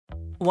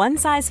One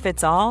size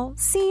fits all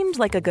seemed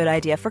like a good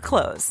idea for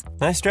clothes.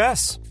 Nice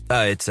dress.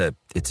 It's a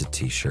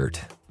t-shirt.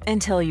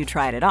 Until you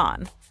tried it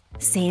on.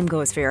 Same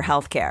goes for your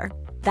healthcare.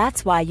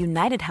 That's why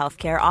United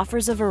Healthcare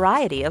offers a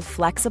variety of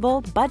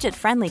flexible,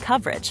 budget-friendly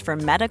coverage for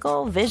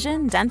medical,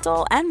 vision,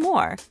 dental, and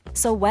more.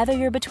 So whether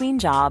you're between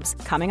jobs,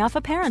 coming off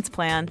a parent's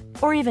plan,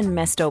 or even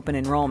missed open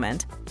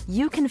enrollment,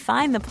 you can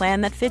find the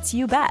plan that fits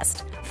you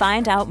best.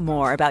 Find out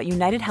more about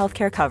United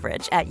Healthcare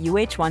coverage at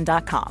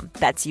uh1.com.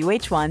 That's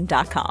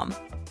uh1.com.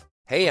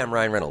 Hey, I'm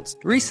Ryan Reynolds.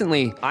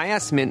 Recently, I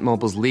asked Mint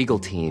Mobile's legal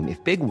team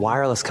if big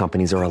wireless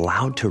companies are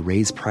allowed to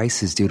raise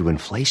prices due to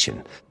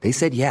inflation. They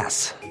said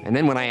yes. And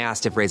then when I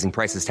asked if raising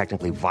prices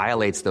technically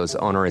violates those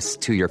onerous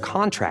two-year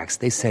contracts,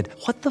 they said,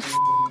 "What the f***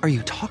 are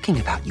you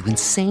talking about, you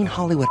insane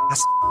Hollywood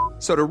ass?"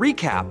 So to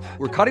recap,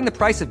 we're cutting the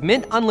price of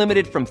Mint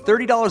Unlimited from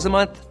 $30 a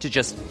month to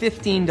just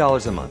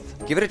 $15 a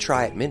month. Give it a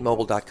try at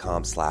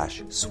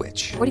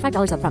mintmobile.com/switch.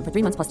 $45 up front for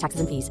 3 months plus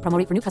taxes and fees. Promo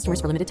rate for new customers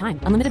for limited time.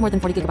 Unlimited more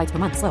than 40 gigabytes per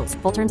month. Slows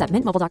full terms at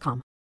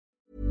mintmobile.com.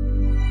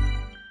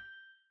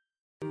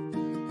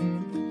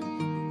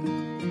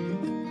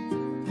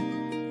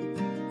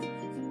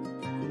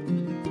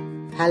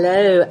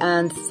 Hello,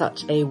 and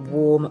such a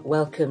warm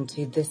welcome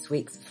to this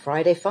week's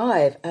Friday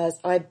Five as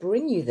I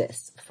bring you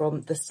this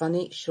from the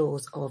sunny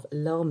shores of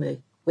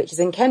Lamu, which is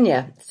in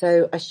Kenya.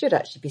 So I should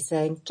actually be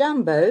saying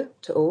Jambo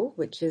to all,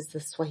 which is the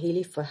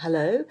Swahili for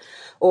hello,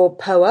 or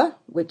Poa,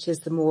 which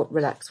is the more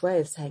relaxed way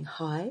of saying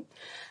hi.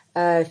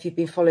 If you've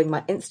been following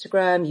my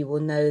Instagram, you will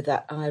know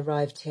that I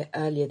arrived here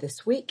earlier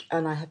this week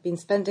and I have been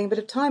spending a bit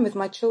of time with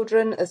my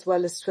children as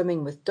well as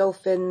swimming with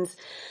dolphins.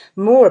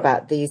 More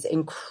about these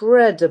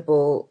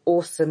incredible,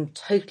 awesome,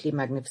 totally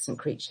magnificent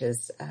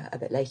creatures a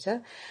bit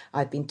later.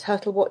 I've been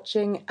turtle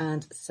watching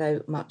and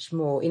so much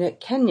more. You know,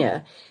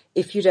 Kenya,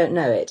 if you don't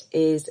know it,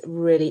 is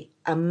really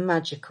a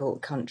magical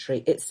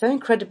country. It's so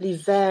incredibly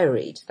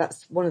varied.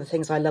 That's one of the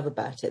things I love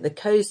about it. The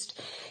coast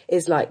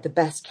is like the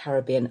best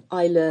Caribbean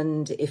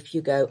island. If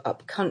you go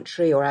up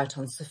country or out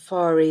on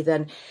safari,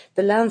 then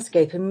the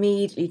landscape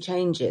immediately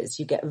changes.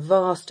 You get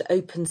vast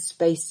open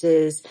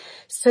spaces,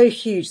 so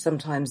huge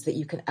sometimes that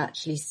you can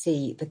actually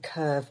see the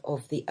curve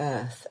of the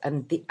earth.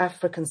 And the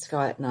African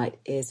sky at night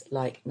is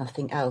like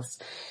nothing else.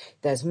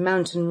 There's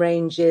mountain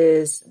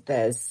ranges,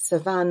 there's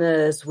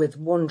savannas with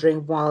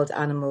wandering wild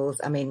animals.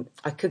 I mean,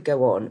 I could go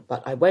on,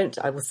 but I won't.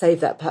 I will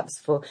save that perhaps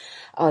for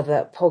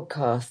other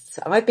podcasts.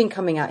 I've been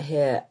coming out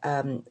here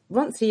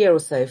once a year or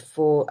so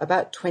for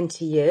about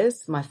 20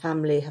 years. My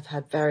family have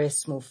had various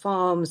small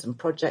farms and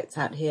projects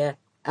out here.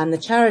 And the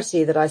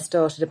charity that I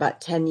started about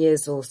 10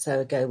 years or so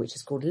ago, which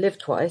is called Live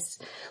Twice,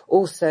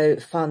 also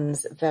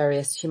funds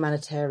various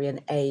humanitarian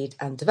aid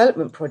and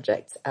development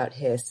projects out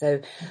here. So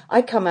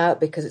I come out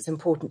because it's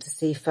important to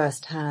see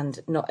firsthand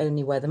not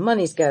only where the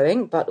money's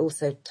going, but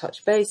also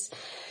touch base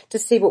to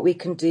see what we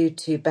can do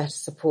to better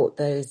support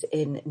those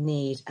in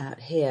need out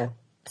here.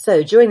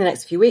 So during the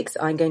next few weeks,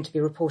 I'm going to be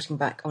reporting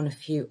back on a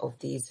few of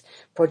these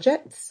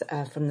projects,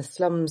 from the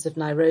slums of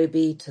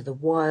Nairobi to the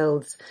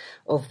wilds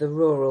of the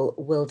rural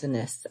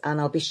wilderness. And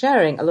I'll be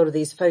sharing a lot of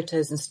these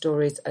photos and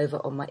stories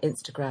over on my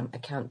Instagram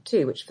account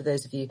too, which for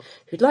those of you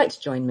who'd like to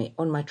join me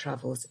on my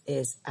travels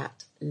is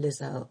at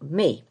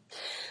LizelleMe.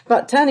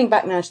 But turning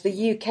back now to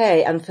the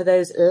UK, and for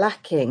those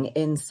lacking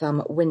in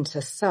some winter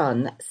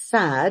sun,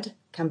 SAD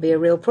can be a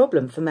real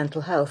problem for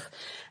mental health.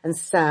 And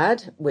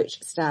SAD,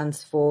 which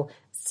stands for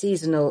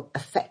Seasonal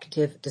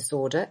Affective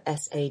Disorder,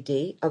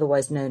 SAD,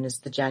 otherwise known as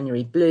the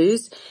January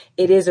blues.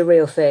 It is a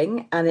real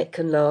thing and it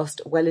can last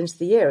well into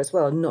the year as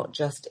well, not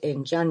just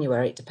in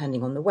January,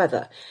 depending on the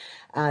weather,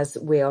 as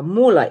we are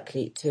more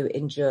likely to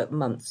endure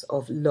months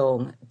of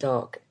long,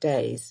 dark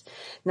days.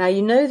 Now,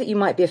 you know that you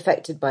might be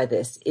affected by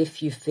this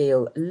if you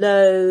feel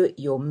low,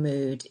 your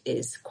mood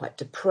is quite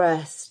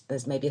depressed,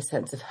 there's maybe a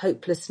sense of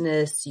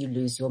hopelessness, you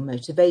lose your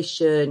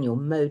motivation, your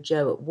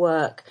mojo at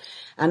work,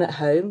 and at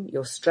home,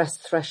 your stress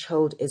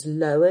threshold is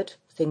lowered,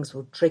 things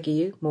will trigger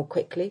you more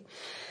quickly.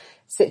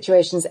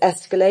 Situations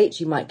escalate,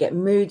 you might get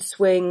mood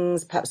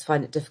swings, perhaps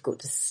find it difficult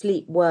to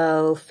sleep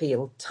well,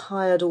 feel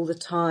tired all the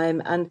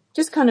time, and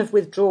just kind of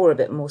withdraw a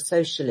bit more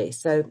socially.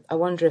 So I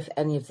wonder if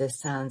any of this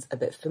sounds a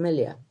bit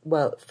familiar.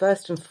 Well,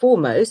 first and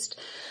foremost,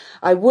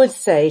 I would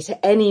say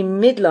to any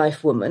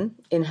midlife woman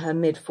in her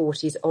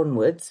mid-40s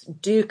onwards,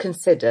 do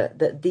consider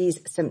that these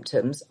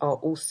symptoms are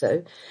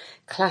also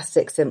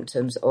classic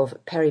symptoms of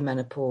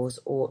perimenopause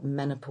or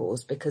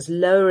menopause, because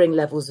lowering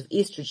levels of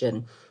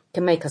estrogen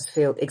can make us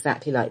feel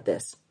exactly like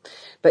this,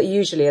 but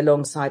usually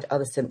alongside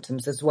other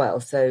symptoms as well.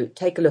 So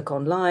take a look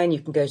online. You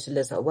can go to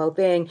Lizelle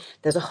Wellbeing.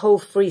 There's a whole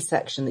free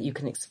section that you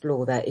can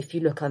explore there. If you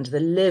look under the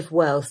Live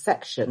Well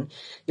section,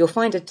 you'll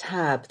find a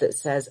tab that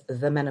says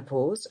The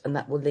Menopause, and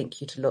that will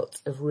link you to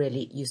lots of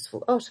really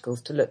useful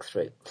articles to look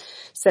through.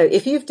 So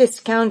if you've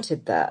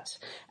discounted that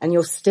and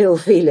you're still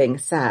feeling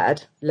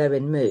sad, low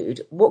in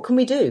mood, what can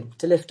we do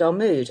to lift our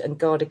mood and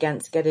guard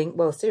against getting,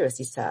 well,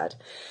 seriously sad?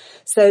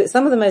 So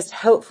some of the most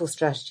helpful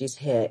strategies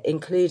here,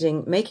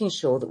 including making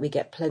sure that we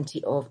get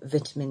plenty of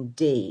vitamin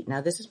D.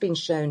 Now, this has been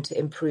shown to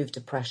improve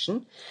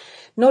depression.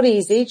 Not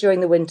easy during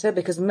the winter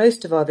because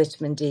most of our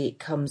vitamin D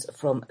comes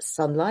from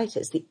sunlight.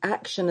 It's the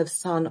action of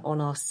sun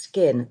on our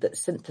skin that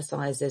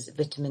synthesizes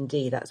vitamin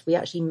D. We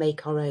actually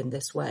make our own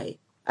this way.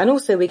 And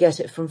also we get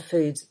it from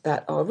foods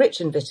that are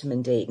rich in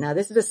vitamin D. Now,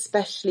 this is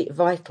especially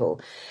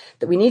vital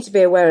that we need to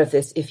be aware of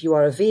this if you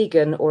are a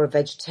vegan or a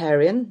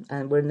vegetarian,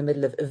 and we're in the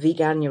middle of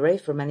veganuary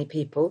for many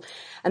people.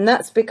 And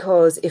that's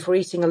because if we're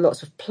eating a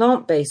lot of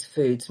plant-based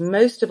foods,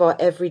 most of our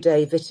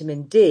everyday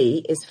vitamin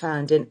D is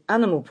found in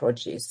animal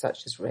produce,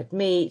 such as red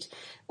meat,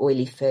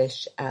 oily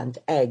fish, and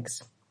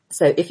eggs.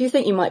 So if you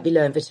think you might be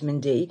low in vitamin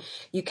D,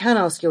 you can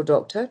ask your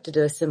doctor to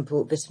do a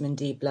simple vitamin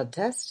D blood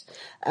test.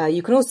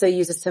 You can also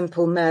use a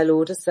simple mail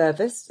order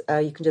service.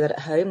 You can do that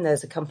at home.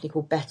 There's a company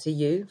called Better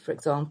You, for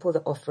example,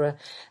 that offer a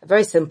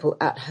very simple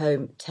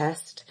at-home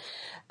test.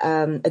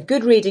 A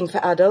good reading for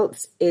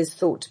adults is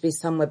thought to be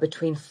somewhere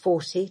between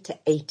 40 to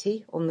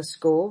 80 on the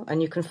score.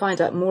 And you can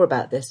find out more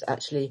about this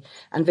actually,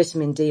 and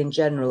vitamin D in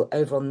general,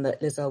 over on the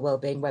Liz Earle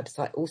Wellbeing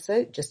website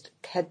also. Just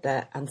head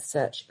there and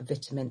search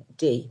vitamin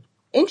D.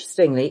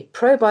 Interestingly,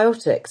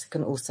 probiotics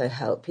can also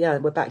help. Yeah,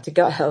 we're back to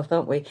gut health,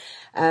 aren't we?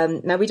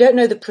 Now, we don't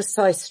know the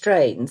precise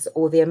strains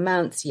or the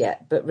amounts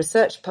yet, but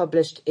research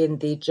published in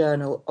the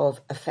Journal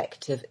of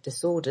Affective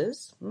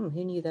Disorders. Who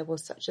knew there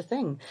was such a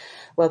thing?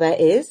 Well, there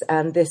is,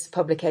 and this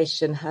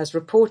publication has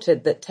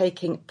reported that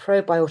taking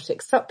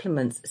probiotic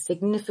supplements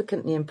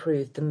significantly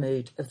improved the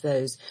mood of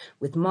those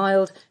with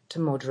mild to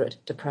moderate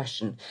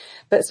depression.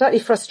 But slightly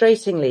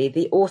frustratingly,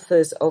 the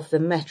authors of the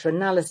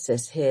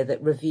meta-analysis here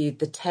that reviewed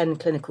the 10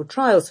 clinical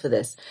trials for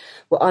this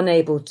were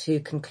unable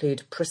to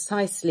conclude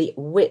precisely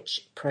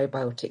which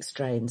probiotic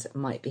strains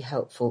might be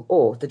helpful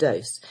or the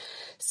dose.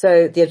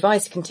 So the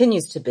advice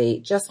continues to be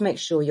just make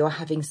sure you're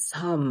having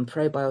some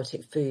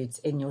probiotic foods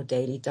in your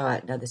daily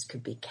diet. Now, this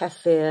could be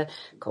kefir,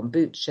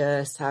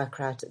 kombucha,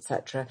 sauerkraut,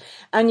 etc.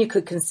 And you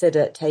could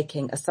consider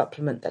taking a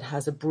supplement that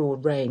has a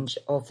broad range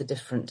of the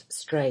different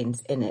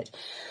strains in it.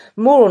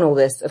 More on all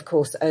this, of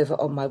course, over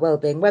on my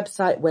Wellbeing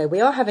website, where we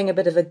are having a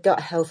bit of a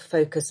gut health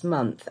focus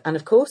month. And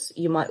of course,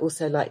 you might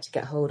also like to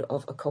get hold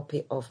of a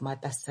copy of my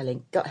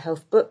best-selling gut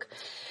health book,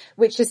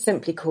 which is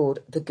simply called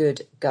The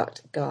Good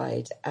Gut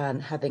Guide.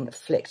 And having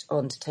flicked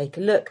on to take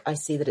a look, I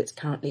see that it's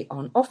currently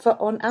on offer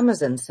on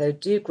Amazon. So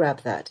do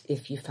grab that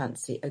if you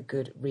fancy a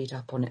good read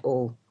up on it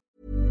all.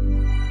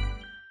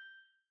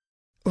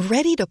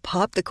 Ready to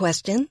pop the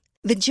question?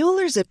 The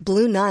jewelers at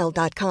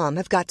BlueNile.com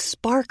have got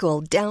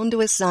sparkle down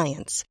to a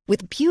science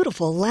with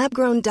beautiful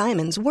lab-grown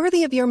diamonds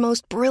worthy of your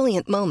most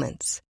brilliant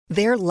moments.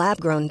 Their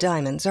lab-grown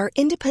diamonds are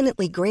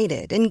independently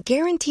graded and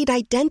guaranteed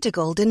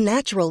identical to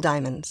natural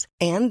diamonds,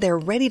 and they're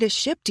ready to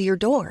ship to your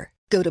door.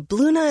 Go to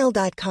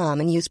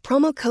BlueNile.com and use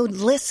promo code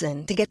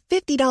LISTEN to get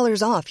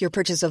 $50 off your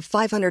purchase of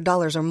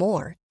 $500 or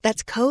more.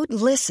 That's code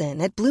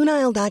LISTEN at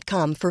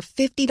BlueNile.com for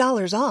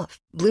 $50 off.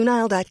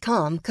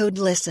 BlueNile.com, code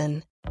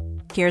LISTEN.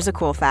 Here's a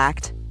cool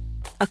fact.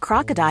 A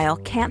crocodile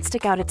can't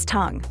stick out its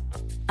tongue.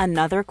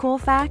 Another cool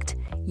fact,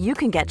 you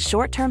can get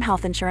short-term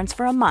health insurance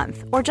for a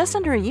month or just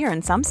under a year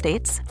in some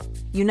states.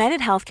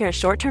 United Healthcare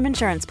short-term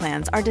insurance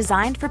plans are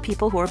designed for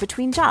people who are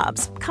between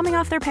jobs, coming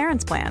off their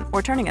parents' plan,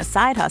 or turning a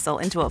side hustle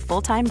into a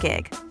full-time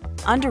gig.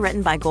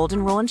 Underwritten by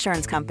Golden Rule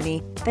Insurance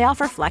Company, they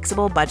offer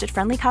flexible,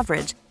 budget-friendly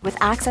coverage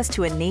with access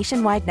to a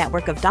nationwide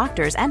network of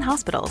doctors and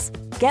hospitals.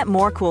 Get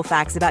more cool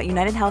facts about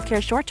United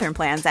Healthcare short-term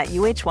plans at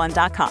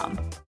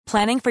uh1.com.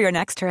 Planning for your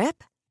next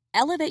trip?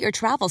 Elevate your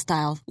travel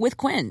style with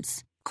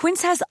Quince.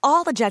 Quince has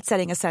all the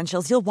jet-setting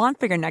essentials you'll want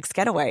for your next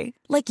getaway,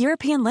 like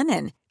European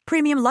linen,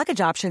 premium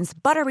luggage options,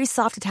 buttery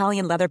soft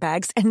Italian leather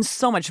bags, and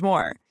so much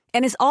more.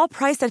 And is all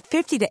priced at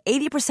 50 to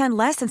 80%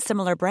 less than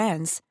similar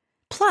brands.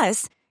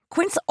 Plus,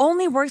 Quince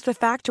only works with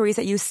factories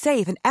that use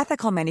safe and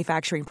ethical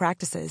manufacturing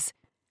practices.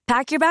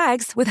 Pack your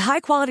bags with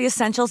high-quality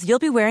essentials you'll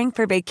be wearing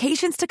for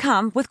vacations to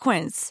come with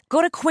Quince.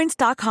 Go to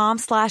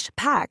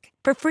quince.com/pack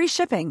for free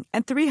shipping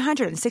and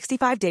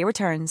 365-day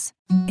returns.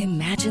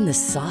 Imagine the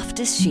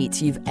softest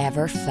sheets you've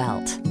ever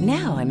felt.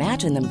 Now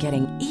imagine them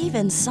getting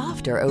even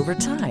softer over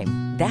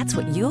time. That's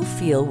what you'll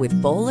feel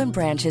with Boll &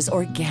 Branch's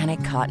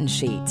organic cotton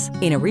sheets.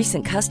 In a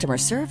recent customer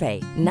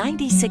survey,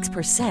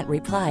 96%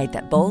 replied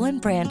that Boll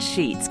 & Branch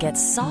sheets get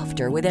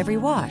softer with every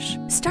wash.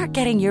 Start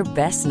getting your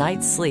best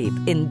night's sleep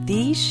in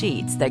these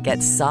sheets that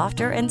get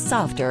softer and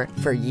softer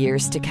for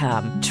years to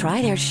come.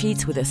 Try their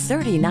sheets with a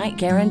 30-night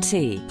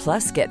guarantee.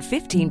 Plus, get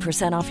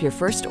 15% off your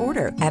first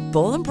order at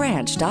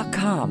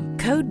bollandbranch.com.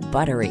 Code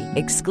BUTTERY.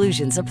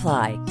 Exclusions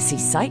apply. See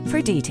site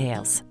for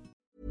details.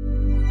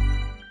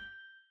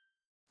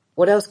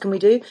 What else can we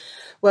do?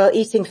 Well,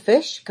 eating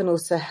fish can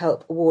also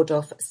help ward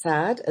off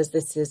SAD, as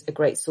this is a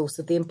great source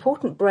of the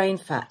important brain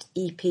fat,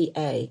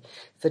 EPA,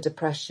 for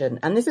depression.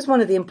 And this is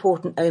one of the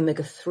important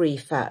omega-3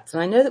 fats.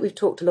 And I know that we've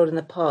talked a lot in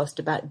the past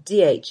about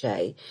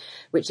DHA,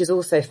 which is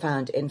also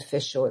found in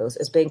fish oils,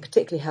 as being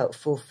particularly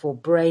helpful for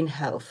brain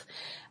health.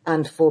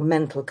 and for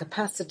mental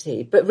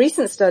capacity. But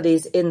recent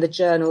studies in the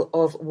Journal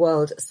of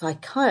World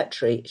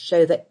Psychiatry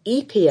show that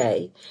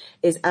EPA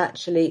is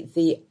actually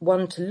the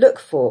one to look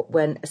for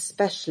when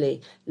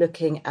especially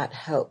looking at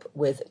help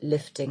with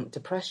lifting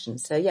depression.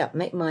 So yeah,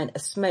 make mine a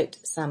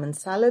smoked salmon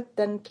salad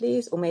then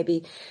please, or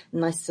maybe a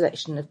nice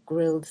selection of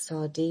grilled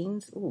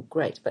sardines. Ooh,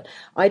 great. But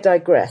I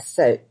digress.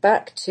 So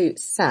back to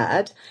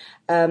SAD.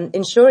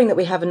 Ensuring that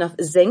we have enough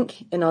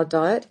zinc in our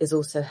diet is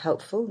also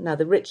helpful. Now,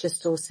 the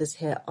richest sources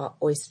here are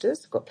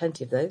oysters. We've got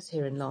plenty of those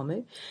here in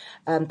Lamu.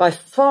 By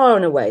far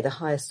and away the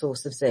highest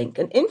source of zinc.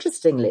 And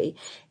interestingly,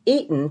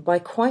 eaten by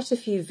quite a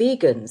few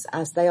vegans,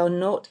 as they are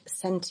not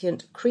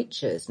sentient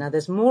creatures. Now,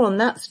 there's more on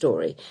that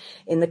story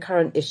in the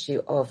current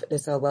issue of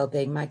Liz Earle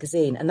Wellbeing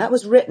magazine. And that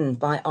was written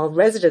by our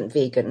resident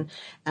vegan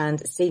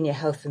and senior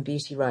health and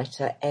beauty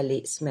writer,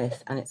 Ellie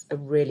Smith. And it's a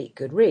really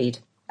good read.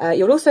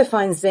 You'll also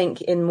find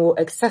zinc in more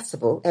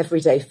accessible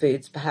everyday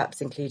foods, perhaps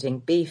including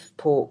beef,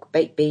 pork,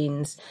 baked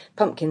beans,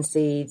 pumpkin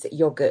seeds,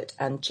 yogurt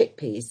and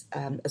chickpeas,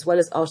 as well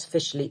as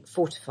artificially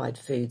fortified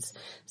foods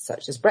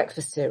such as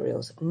breakfast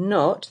cereals.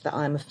 Not that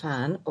I'm a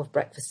fan of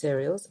breakfast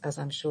cereals, as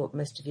I'm sure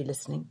most of you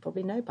listening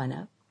probably know by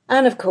now.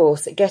 And of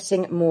course,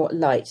 getting more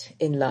light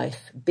in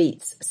life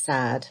beats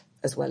sad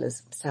as well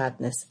as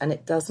sadness, and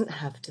it doesn't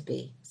have to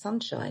be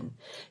sunshine.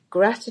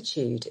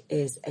 Gratitude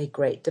is a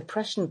great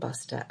depression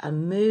buster, a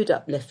mood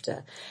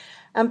uplifter.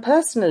 And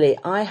personally,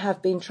 I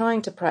have been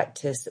trying to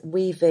practice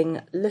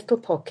weaving little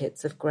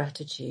pockets of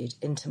gratitude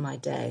into my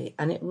day,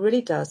 and it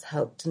really does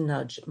help to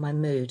nudge my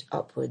mood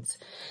upwards.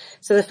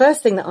 So the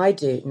first thing that I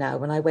do now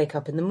when I wake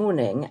up in the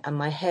morning, and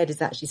my head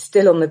is actually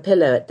still on the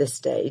pillow at this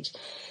stage,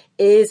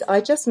 is I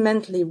just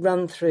mentally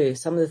run through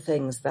some of the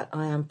things that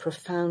I am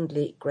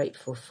profoundly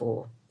grateful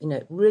for. You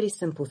know, really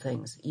simple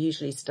things,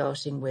 usually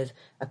starting with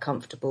a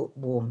comfortable,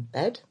 warm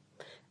bed,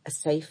 a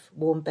safe,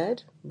 warm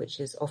bed, which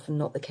is often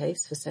not the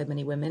case for so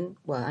many women,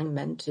 well, and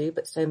men too,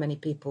 but so many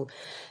people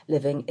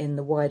living in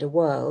the wider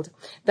world.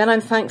 Then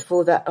I'm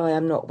thankful that I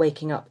am not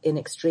waking up in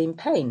extreme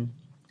pain.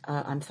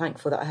 I'm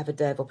thankful that I have a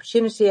day of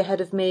opportunity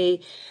ahead of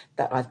me,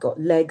 that I've got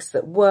legs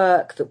that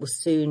work, that will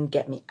soon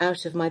get me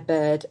out of my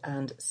bed,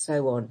 and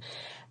so on.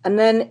 And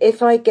then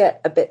if I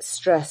get a bit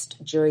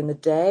stressed during the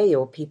day,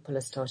 or people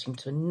are starting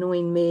to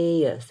annoy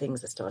me, or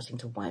things are starting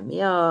to wind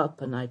me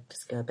up, and I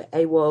just go a bit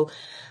AWOL,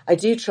 I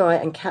do try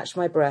and catch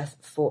my breath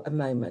for a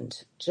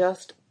moment.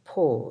 Just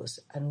pause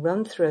and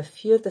run through a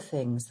few of the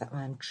things that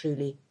I am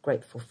truly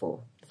grateful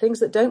for. Things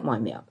that don't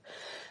wind me up.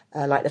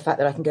 Like the fact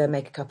that I can go and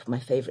make a cup of my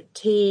favourite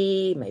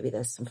tea, maybe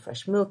there's some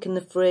fresh milk in the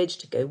fridge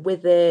to go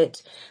with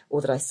it, or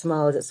that I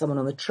smiled at someone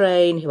on the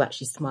train who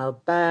actually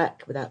smiled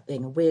back without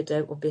being a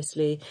weirdo,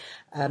 obviously,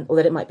 or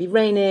that it might be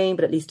raining,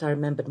 but at least I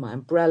remembered my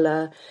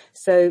umbrella.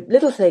 So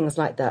little things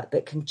like that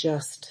that can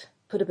just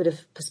put a bit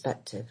of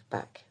perspective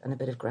back and a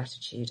bit of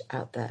gratitude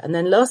out there. And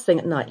then last thing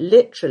at night,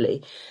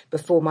 literally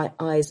before my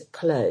eyes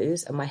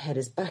close and my head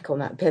is back on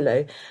that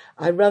pillow,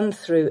 I run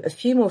through a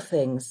few more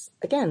things,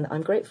 again,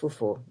 I'm grateful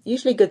for.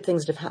 Usually good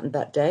things that have happened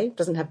that day. It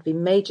doesn't have to be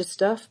major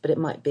stuff, but it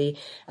might be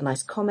a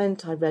nice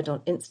comment I read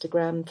on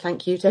Instagram.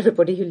 Thank you to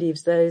everybody who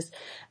leaves those.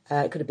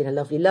 It could have been a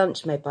lovely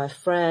lunch made by a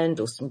friend,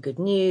 or some good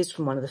news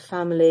from one of the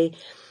family.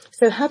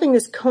 So having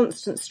this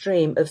constant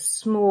stream of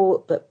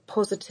small but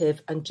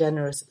positive and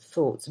generous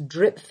thoughts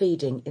drip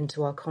feeding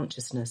into our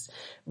consciousness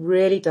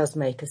really does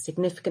make a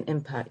significant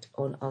impact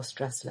on our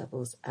stress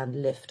levels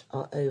and lift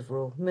our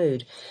overall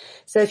mood.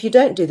 So if you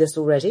don't do this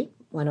already,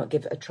 why not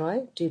give it a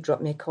try? Do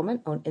drop me a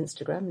comment on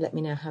Instagram. Let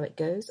me know how it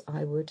goes.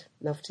 I would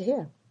love to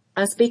hear.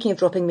 And speaking of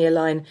dropping me a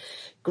line,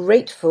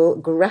 grateful,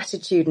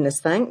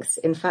 gratitudinous thanks.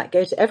 In fact,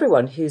 go to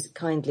everyone who's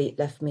kindly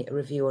left me a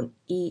review on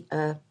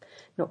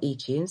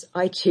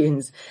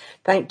iTunes.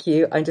 Thank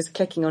you. I'm just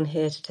clicking on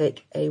here to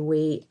take a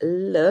wee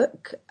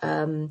look.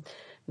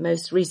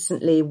 Most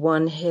recently,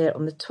 one here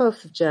on the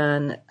 12th of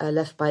Jan,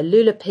 left by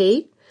Lula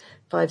P.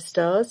 5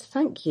 stars.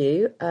 Thank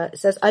you. It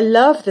says, I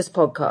love this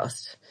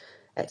podcast! !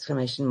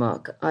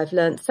 I've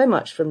learned so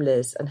much from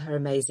Liz and her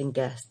amazing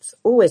guests.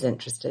 Always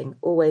interesting,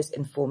 always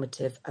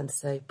informative, and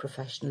so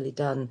professionally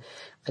done.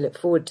 I look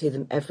forward to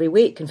them every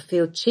week and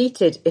feel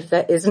cheated if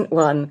there isn't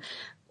one.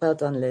 Well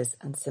done, Liz,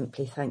 and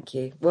simply thank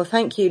you. Well,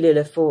 thank you,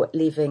 Lula, for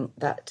leaving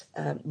that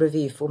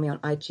review for me on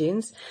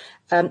iTunes.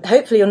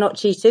 Hopefully you're not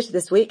cheated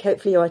this week.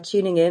 Hopefully you are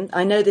tuning in.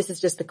 I know this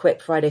is just the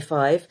quick Friday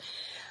 5.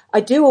 I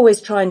do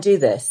always try and do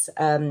this.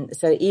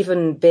 So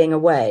even being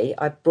away,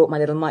 I brought my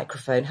little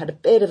microphone, had a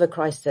bit of a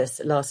crisis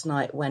last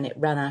night when it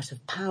ran out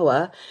of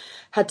power,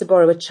 had to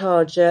borrow a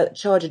charger. The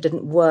charger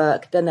didn't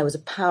work. Then there was a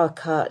power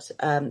cut.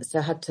 So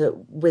I had to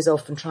whiz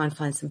off and try and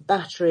find some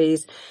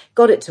batteries,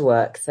 got it to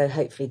work. So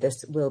hopefully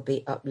this will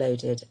be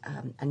uploaded,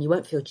 and you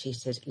won't feel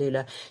cheated,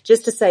 Lula.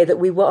 Just to say that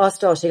we are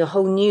starting a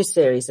whole new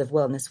series of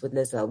Wellness with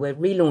Liz Earle. We're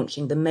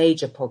relaunching the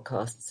major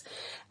podcasts.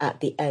 at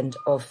the end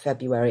of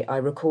February. I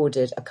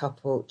recorded a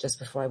couple just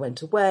before I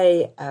went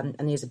away, and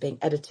these are being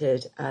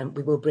edited, and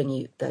we will bring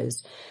you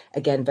those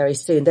again very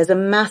soon. There's a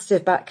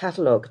massive back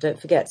catalogue, don't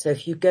forget. So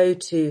if you go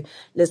to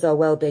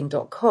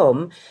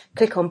lizarwellbeing.com,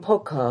 click on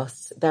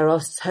podcasts, there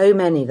are so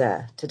many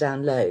there to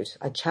download.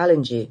 I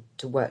challenge you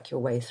to work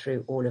your way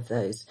through all of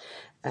those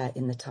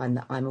in the time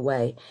that I'm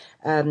away.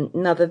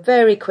 Another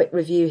very quick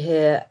review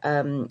here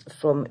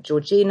from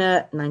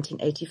Georgina,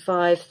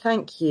 1985.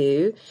 Thank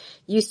you.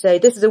 You say,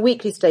 this is a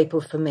weekly staple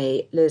for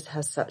me. Liz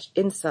has such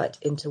insight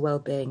into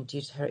well-being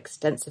due to her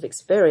extensive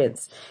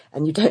experience,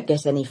 and you don't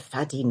get any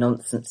faddy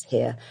nonsense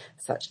here.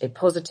 Such a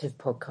positive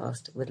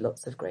podcast with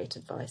lots of great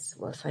advice.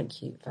 Well,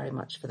 thank you very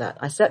much for that.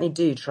 I certainly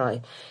do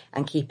try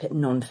and keep it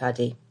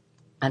non-faddy.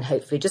 And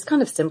hopefully just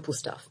kind of simple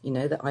stuff, you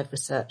know, that I've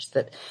researched,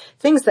 that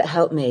things that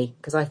help me,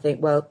 because I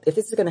think, well, if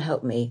this is going to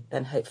help me,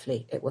 then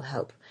hopefully it will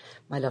help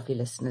my lovely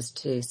listeners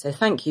too. So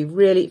thank you.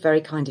 Really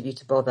very kind of you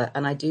to bother.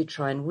 And I do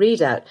try and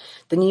read out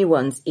the new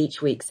ones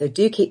each week. So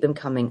do keep them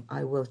coming.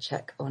 I will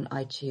check on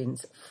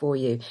iTunes for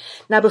you.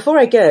 Now, before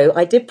I go,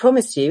 I did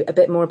promise you a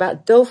bit more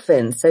about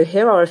dolphins. So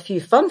here are a few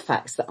fun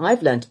facts that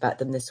I've learned about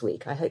them this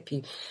week. I hope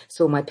you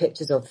saw my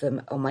pictures of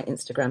them on my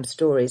Instagram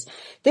stories.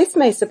 This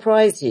may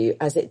surprise you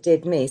as it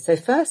did me. So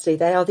firstly,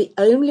 they are the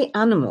only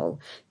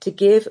animal to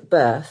give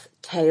birth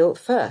tail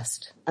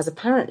first, as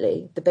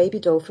apparently the baby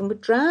dolphin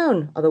would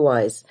drown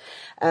otherwise.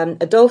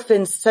 A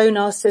dolphin's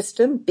sonar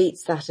system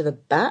beats that of a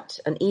bat,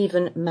 and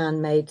even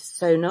man-made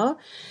sonar.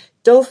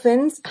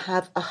 Dolphins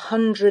have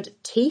 100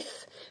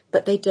 teeth,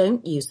 but they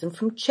don't use them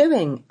from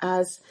chewing,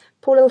 as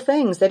poor little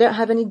things. They don't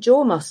have any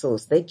jaw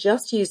muscles. They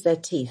just use their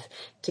teeth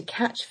to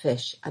catch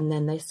fish, and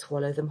then they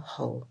swallow them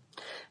whole.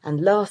 And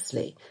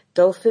lastly,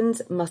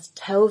 dolphins must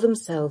tell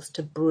themselves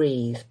to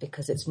breathe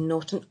because it's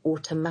not an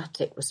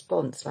automatic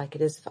response like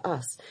it is for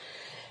us.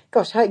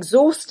 Gosh, how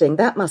exhausting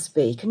that must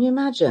be. Can you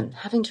imagine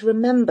having to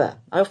remember?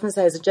 I often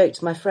say as a joke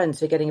to my friends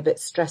who are getting a bit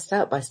stressed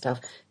out by stuff,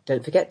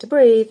 don't forget to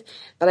breathe.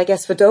 But I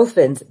guess for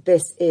dolphins,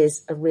 this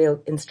is a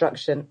real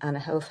instruction and a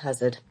health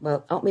hazard.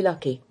 Well, aren't we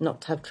lucky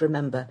not to have to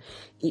remember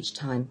each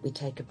time we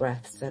take a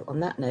breath? So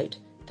on that note,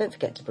 don't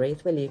forget to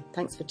breathe, will you?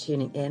 Thanks for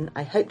tuning in.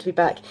 I hope to be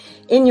back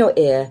in your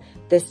ear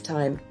this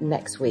time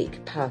next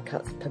week, power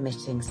cuts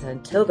permitting. So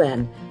until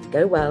then,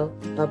 go well.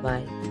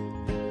 Bye-bye.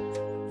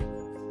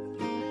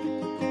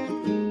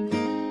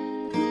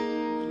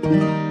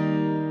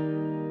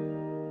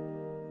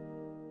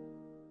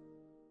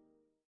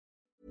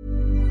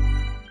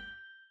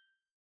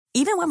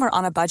 Even when we're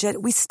on a budget,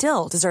 we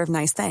still deserve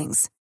nice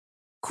things.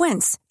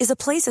 Quince is a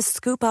place to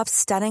scoop up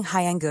stunning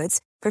high-end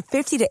goods for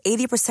 50 to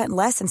 80%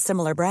 less than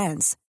similar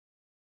brands.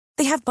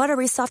 They have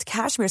buttery soft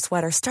cashmere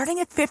sweaters starting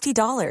at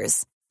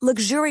 $50,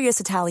 luxurious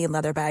Italian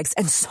leather bags,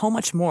 and so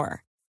much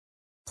more.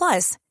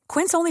 Plus,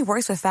 Quince only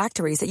works with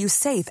factories that use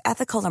safe,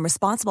 ethical, and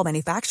responsible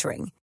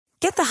manufacturing.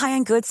 Get the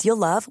high-end goods you'll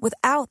love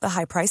without the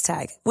high price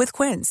tag with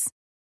Quince.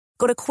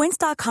 Go to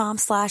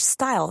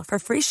quince.com/style for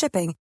free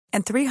shipping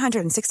and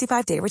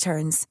 365-day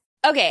returns.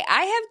 Okay,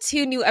 I have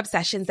two new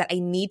obsessions that I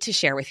need to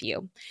share with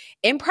you.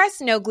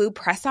 Impress No Glue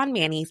Press-On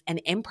Manis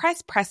and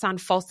Impress Press-On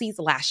Falsies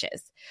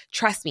Lashes.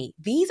 Trust me,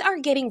 these are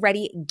getting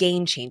ready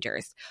game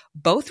changers.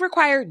 Both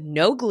require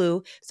no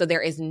glue, so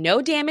there is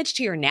no damage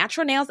to your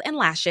natural nails and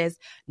lashes,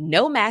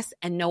 no mess,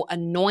 and no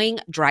annoying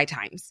dry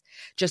times.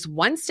 Just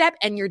one step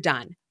and you're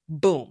done.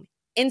 Boom.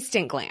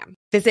 Instant glam.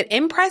 Visit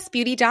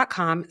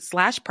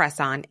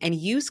impressbeauty.com/presson and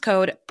use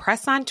code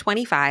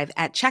PRESSON25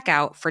 at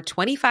checkout for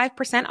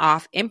 25%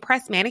 off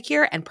Impress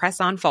Manicure and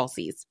Press-On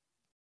Falsies.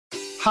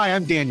 Hi,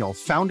 I'm Daniel,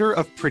 founder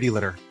of Pretty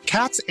Litter.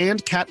 Cats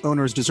and cat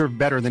owners deserve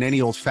better than any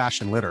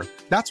old-fashioned litter.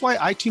 That's why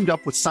I teamed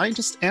up with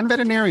scientists and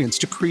veterinarians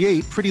to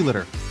create Pretty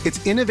Litter.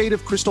 Its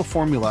innovative crystal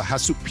formula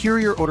has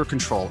superior odor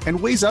control and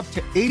weighs up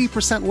to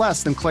 80%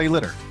 less than clay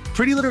litter.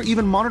 Pretty Litter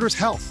even monitors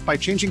health by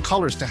changing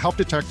colors to help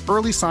detect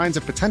early signs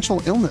of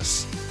potential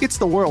illness. It's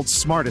the world's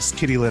smartest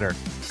kitty litter.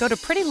 Go to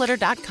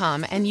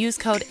prettylitter.com and use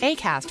code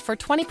ACAST for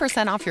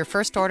 20% off your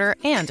first order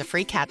and a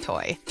free cat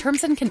toy.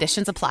 Terms and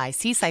conditions apply.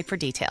 See site for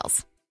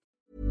details.